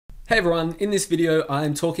Hey everyone, in this video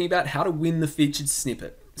I'm talking about how to win the featured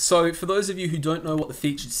snippet. So for those of you who don't know what the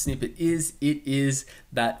featured snippet is, it is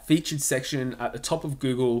that featured section at the top of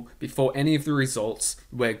Google before any of the results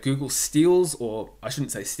where Google steals, or I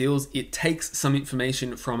shouldn't say steals, it takes some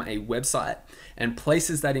information from a website and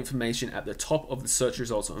places that information at the top of the search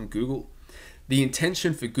results on Google. The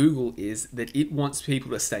intention for Google is that it wants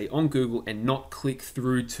people to stay on Google and not click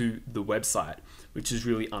through to the website, which is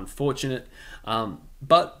really unfortunate.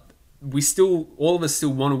 But all of us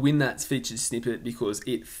still want to win that featured snippet because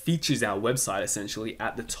it features our website essentially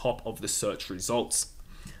at the top of the search results.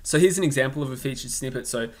 So here's an example of a featured snippet.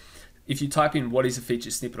 So if you type in what is a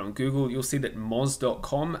featured snippet on Google, you'll see that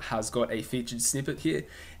moz.com has got a featured snippet here,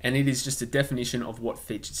 and it is just a definition of what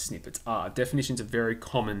featured snippets are. Definitions are very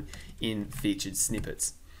common in featured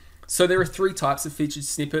snippets. So there are three types of featured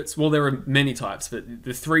snippets. Well, there are many types, but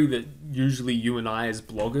the three that usually you and I as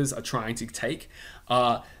bloggers are trying to take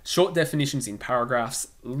are short definitions in paragraphs,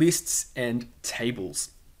 lists, and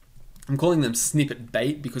tables. I'm calling them snippet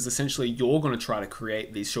bait because essentially you're going to try to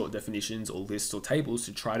create these short definitions or lists or tables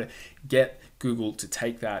to try to get Google to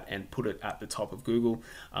take that and put it at the top of Google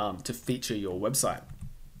to feature your website.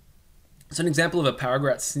 So an example of a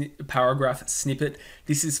paragraph snippet,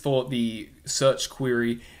 this is for the search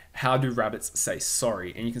query, how do rabbits say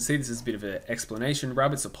sorry? And you can see this is a bit of an explanation.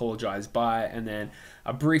 Rabbits apologize by, and then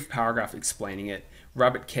a brief paragraph explaining it.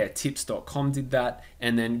 rabbitcaretips.com did that,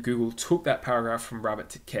 and then Google took that paragraph from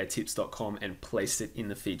rabbitcaretips.com and placed it in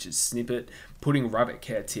the featured snippet, putting rabbit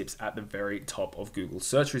care tips at the very top of Google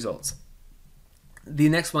search results. The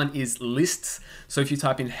next one is lists. So if you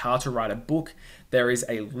type in how to write a book, there is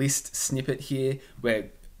a list snippet here where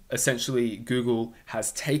essentially Google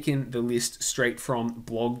has taken the list straight from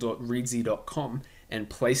blog.readsy.com and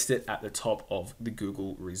placed it at the top of the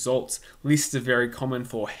Google results. Lists are very common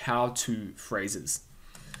for how-to phrases.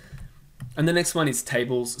 And the next one is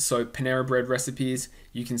tables. So Panera Bread recipes,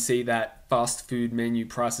 you can see that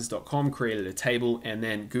fastfoodmenuprices.com created a table, and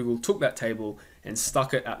then Google took that table and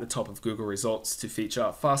stuck it at the top of Google results to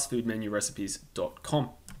feature fastfoodmenurecipes.com.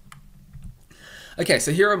 Okay,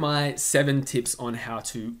 so here are my 7 tips on how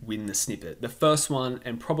to win the snippet. The first one,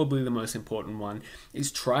 and probably the most important one,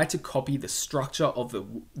 is try to copy the structure of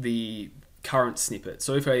the current snippet.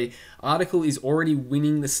 So if an article is already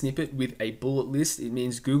winning the snippet with a bullet list, it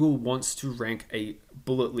means Google wants to rank a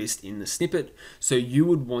bullet list in the snippet. So you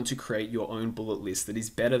would want to create your own bullet list that is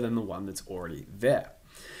better than the one that's already there.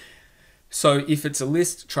 So if it's a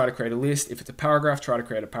list, try to create a list. If it's a paragraph, try to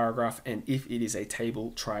create a paragraph. And if it is a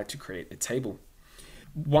table, try to create a table.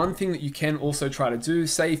 One thing that you can also try to do,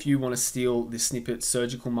 say if you want to steal this snippet,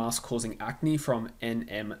 surgical mask causing acne from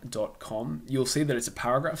nm.com, you'll see that it's a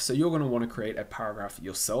paragraph. So you're going to want to create a paragraph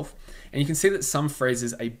yourself. And you can see that some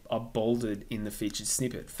phrases are bolded in the featured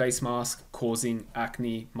snippet. Face mask, causing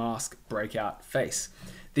acne, mask, breakout, face.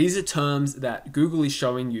 These are terms that Google is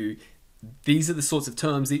showing you. These are the sorts of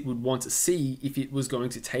terms it would want to see if it was going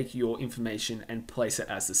to take your information and place it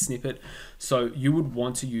as a snippet. So you would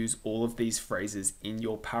want to use all of these phrases in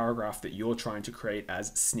your paragraph that you're trying to create as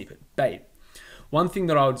snippet bait. One thing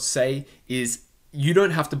that I would say is you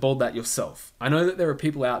don't have to bold that yourself. I know that there are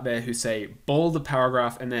people out there who say bold a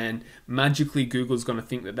paragraph and then magically Google's going to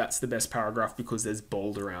think that that's the best paragraph because there's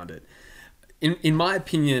bold around it. In my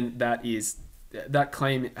opinion, that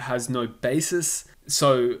claim has no basis.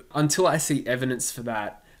 So until I see evidence for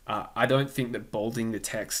that, I don't think that bolding the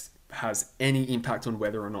text has any impact on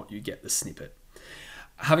whether or not you get the snippet.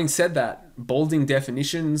 Having said that, bolding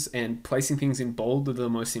definitions and placing things in bold are the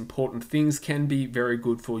most important things, can be very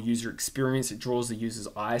good for user experience. It draws the user's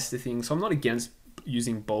eyes to things. So I'm not against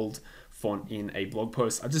using bold font in a blog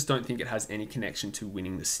post. I just don't think it has any connection to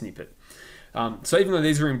winning the snippet. So even though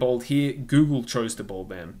these are in bold here, Google chose to bold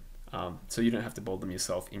them. So you don't have to bold them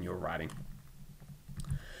yourself in your writing.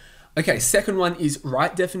 Okay, second one is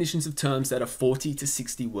write definitions of terms that are 40 to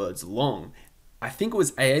 60 words long. I think it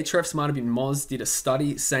was Ahrefs, might have been Moz, did a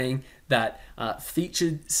study saying that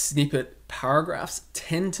featured snippet paragraphs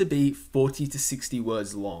tend to be 40 to 60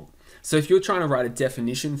 words long. So if you're trying to write a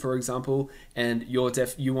definition, for example, and you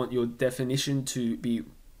want your definition to be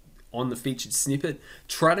on the featured snippet,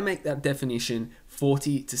 try to make that definition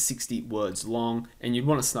 40 to 60 words long, and you'd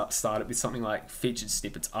want to start it with something like featured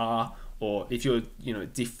snippets are, or if you're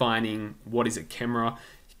defining what is a camera,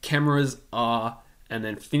 cameras are, and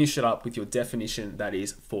then finish it up with your definition that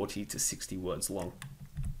is 40 to 60 words long.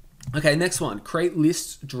 Okay, next one, create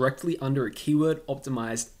lists directly under a keyword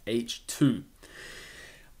optimized H2.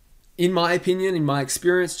 In my opinion, in my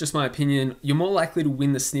experience, just my opinion, you're more likely to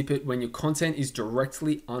win the snippet when your content is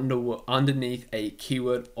directly underneath a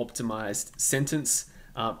keyword optimized sentence.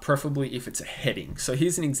 preferably if it's a heading. So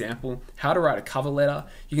here's an example, how to write a cover letter.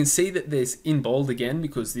 You can see that there's in bold again,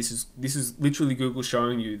 because this is literally Google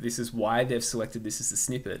showing you this is why they've selected this as the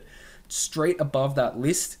snippet. Straight above that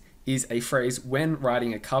list is a phrase, when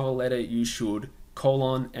writing a cover letter, you should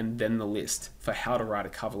colon and then the list for how to write a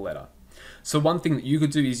cover letter. So one thing that you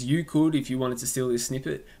could do is you could, if you wanted to steal this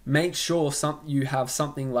snippet, make sure you have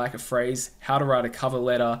something like a phrase, how to write a cover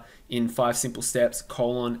letter in 5 simple steps,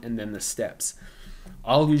 colon, and then the steps.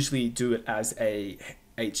 I'll usually do it as a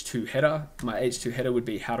H2 header. My H2 header would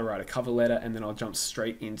be how to write a cover letter, and then I'll jump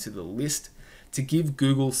straight into the list to give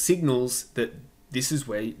Google signals that this is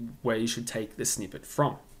where you should take the snippet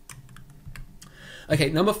from. Okay,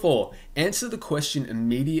 number 4, answer the question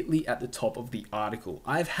immediately at the top of the article.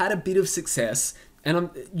 I've had a bit of success, and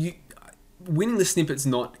winning the snippet's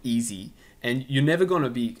not easy, and you're never going to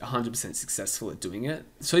be 100% successful at doing it.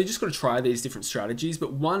 So you just got to try these different strategies.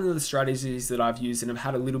 But one of the strategies that I've used and have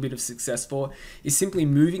had a little bit of success for is simply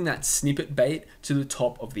moving that snippet bait to the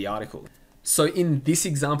top of the article. So in this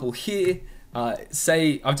example here,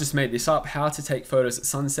 say I've just made this up, how to take photos at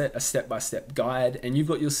sunset, a step-by-step guide, and you've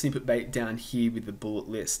got your snippet bait down here with the bullet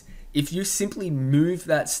list. If you simply move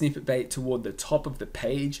that snippet bait toward the top of the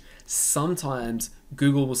page, sometimes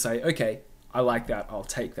Google will say, okay, I like that, I'll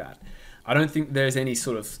take that. I don't think there's any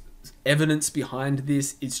sort of evidence behind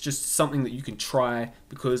this. It's just something that you can try,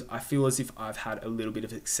 because I feel as if I've had a little bit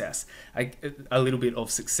of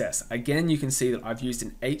success. Again, you can see that I've used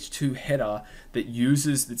an H2 header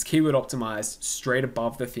that's keyword optimized straight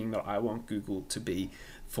above the thing that I want Google to be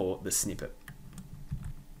for the snippet.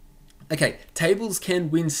 Okay, tables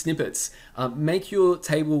can win snippets. Make your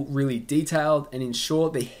table really detailed and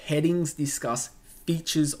ensure the headings discuss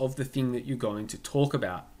features of the thing that you're going to talk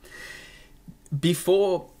about.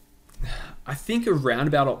 Before, I think around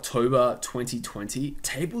about October 2020,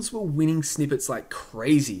 tables were winning snippets like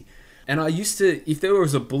crazy. And I used to, if there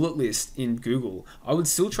was a bullet list in Google, I would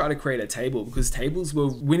still try to create a table, because tables were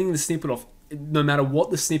winning the snippet off no matter what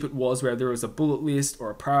the snippet was, whether it was a bullet list or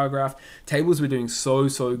a paragraph. Tables were doing so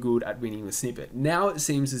good at winning the snippet. Now it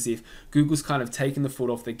seems as if Google's kind of taken the foot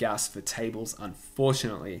off the gas for tables,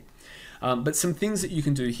 unfortunately. But some things that you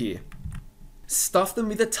can do here. Stuff them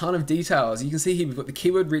with a ton of details. You can see here we've got the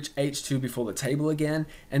keyword rich H2 before the table again,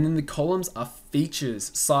 and then the columns are features,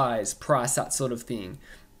 size, price, that sort of thing.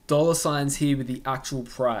 Dollar signs here with the actual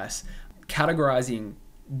price, categorizing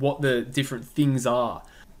what the different things are.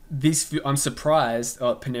 I'm surprised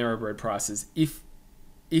at Panera Bread prices. If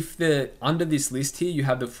under this list here you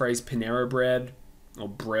have the phrase Panera Bread or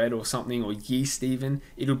bread or something, or yeast even,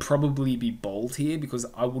 it'll probably be bold here, because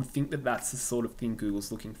I would think that that's the sort of thing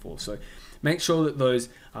Google's looking for. So make sure that those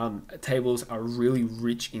tables are really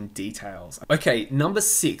rich in details. Okay, number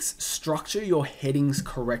 6, structure your headings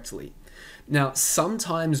correctly. Now,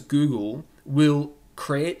 sometimes Google will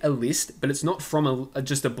create a list, but it's not from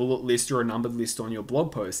just a bullet list or a numbered list on your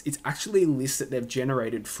blog post. It's actually a list that they've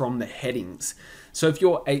generated from the headings. So if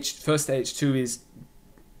your first H2 is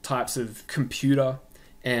types of computer,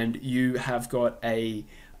 and you have got the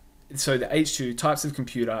H2 types of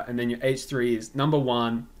computer, and then your H3 is number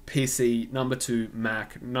 1 PC, number 2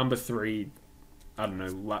 Mac, number 3 I don't know,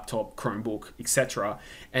 laptop, Chromebook, etc.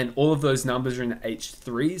 And all of those numbers are in the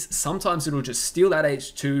H3s. Sometimes it'll just steal that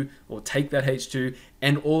H2 or take that H2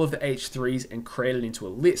 and all of the H3s and create it into a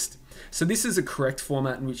list. So this is a correct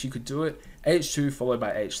format in which you could do it. H2 followed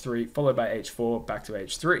by H3, followed by H4, back to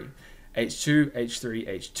H3. H2, H3,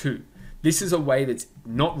 H2. This is a way that's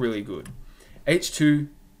not really good. H2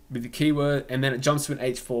 with the keyword, and then it jumps to an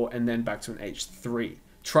H4 and then back to an H3.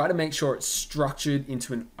 Try to make sure it's structured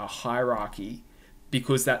into a hierarchy,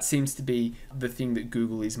 because that seems to be the thing that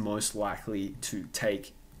Google is most likely to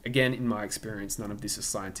take. Again, in my experience, none of this is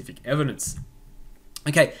scientific evidence.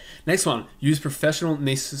 Okay, next one, use professional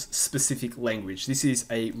niche-specific language. This is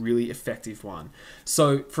a really effective one.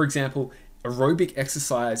 So, for example, aerobic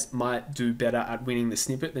exercise might do better at winning the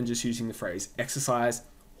snippet than just using the phrase exercise.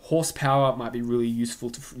 Horsepower might be really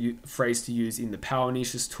useful phrase to use in the power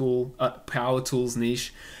tools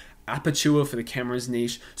niche. Aperture for the cameras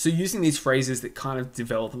niche. So using these phrases that kind of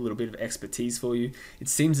develop a little bit of expertise for you, it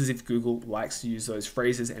seems as if Google likes to use those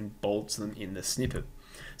phrases and bolds them in the snippet.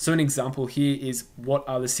 So an example here is, what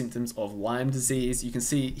are the symptoms of Lyme disease? You can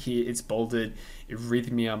see here it's bolded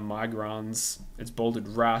arrhythmia, migraines, it's bolded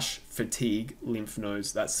rash, fatigue, lymph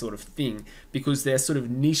nodes, that sort of thing, because they're sort of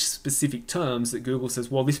niche specific terms that Google says,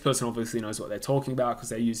 well, this person obviously knows what they're talking about because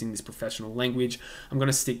they're using this professional language. I'm going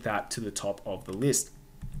to stick that to the top of the list.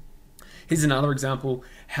 Here's another example.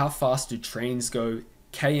 How fast do trains go?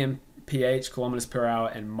 kmph, kilometers per hour,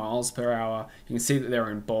 and miles per hour. You can see that they're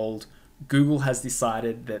in bold. Google has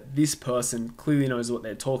decided that this person clearly knows what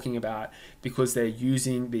they're talking about because they're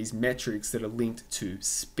using these metrics that are linked to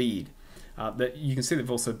speed. That you can see they've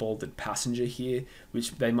also bolded passenger here,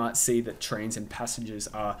 which they might see that trains and passengers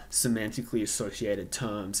are semantically associated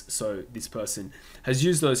terms. So this person has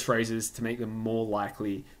used those phrases to make them more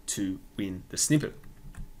likely to win the snippet.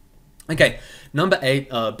 Okay, number 8,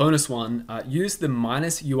 bonus one, use the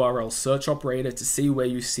minus URL search operator to see where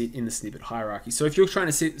you sit in the snippet hierarchy. So if you're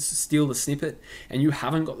trying to steal the snippet and you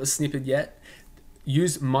haven't got the snippet yet,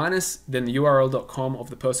 use minus then the url.com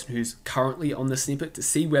of the person who's currently on the snippet to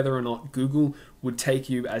see whether or not Google would take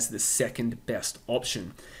you as the second best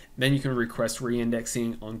option. Then you can request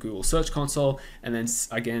re-indexing on Google Search Console and then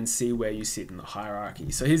again see where you sit in the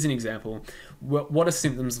hierarchy. So here's an example. What are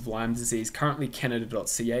symptoms of Lyme disease? Currently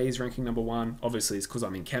Canada.ca is ranking number 1. Obviously it's because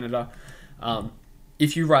I'm in Canada.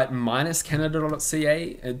 If you write minus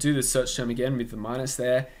Canada.ca and do the search term again with the minus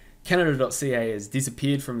there, Canada.ca has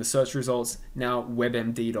disappeared from the search results. Now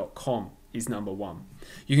WebMD.com is number 1.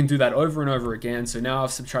 You can do that over and over again. So now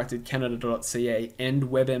I've subtracted Canada.ca and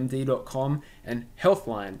WebMD.com, and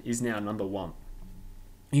Healthline is now number 1.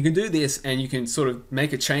 You can do this and you can sort of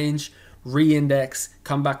make a change, re-index,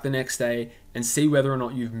 come back the next day and see whether or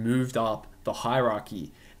not you've moved up the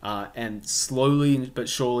hierarchy, and slowly but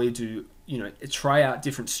surely try out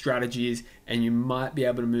different strategies, and you might be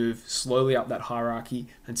able to move slowly up that hierarchy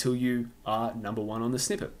until you are number 1 on the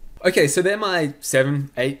snippet. Okay, so they're my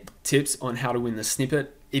 7, 8 tips on how to win the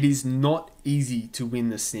snippet. It is not easy to win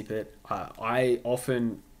the snippet. I'll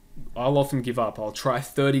often give up. I'll try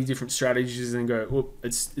 30 different strategies and go, oh,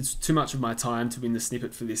 it's too much of my time to win the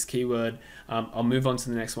snippet for this keyword. I'll move on to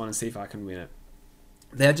the next one and see if I can win it.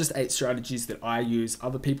 They're just 8 strategies that I use.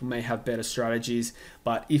 Other people may have better strategies,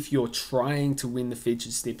 but if you're trying to win the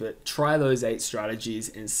featured snippet, try those 8 strategies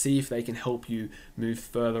and see if they can help you move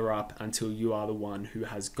further up until you are the one who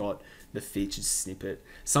has got the featured snippet.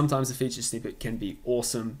 Sometimes the featured snippet can be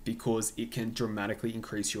awesome because it can dramatically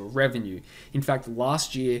increase your revenue. In fact,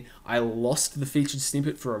 last year I lost the featured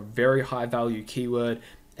snippet for a very high value keyword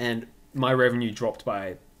and my revenue dropped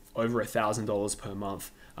by over $1,000 per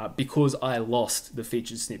month. Because I lost the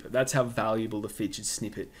featured snippet. That's how valuable the featured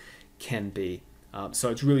snippet can be. So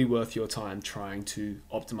it's really worth your time trying to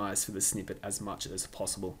optimize for the snippet as much as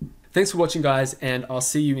possible. Thanks for watching, guys, and I'll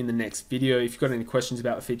see you in the next video. If you've got any questions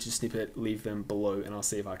about the featured snippet, leave them below and I'll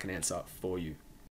see if I can answer for you.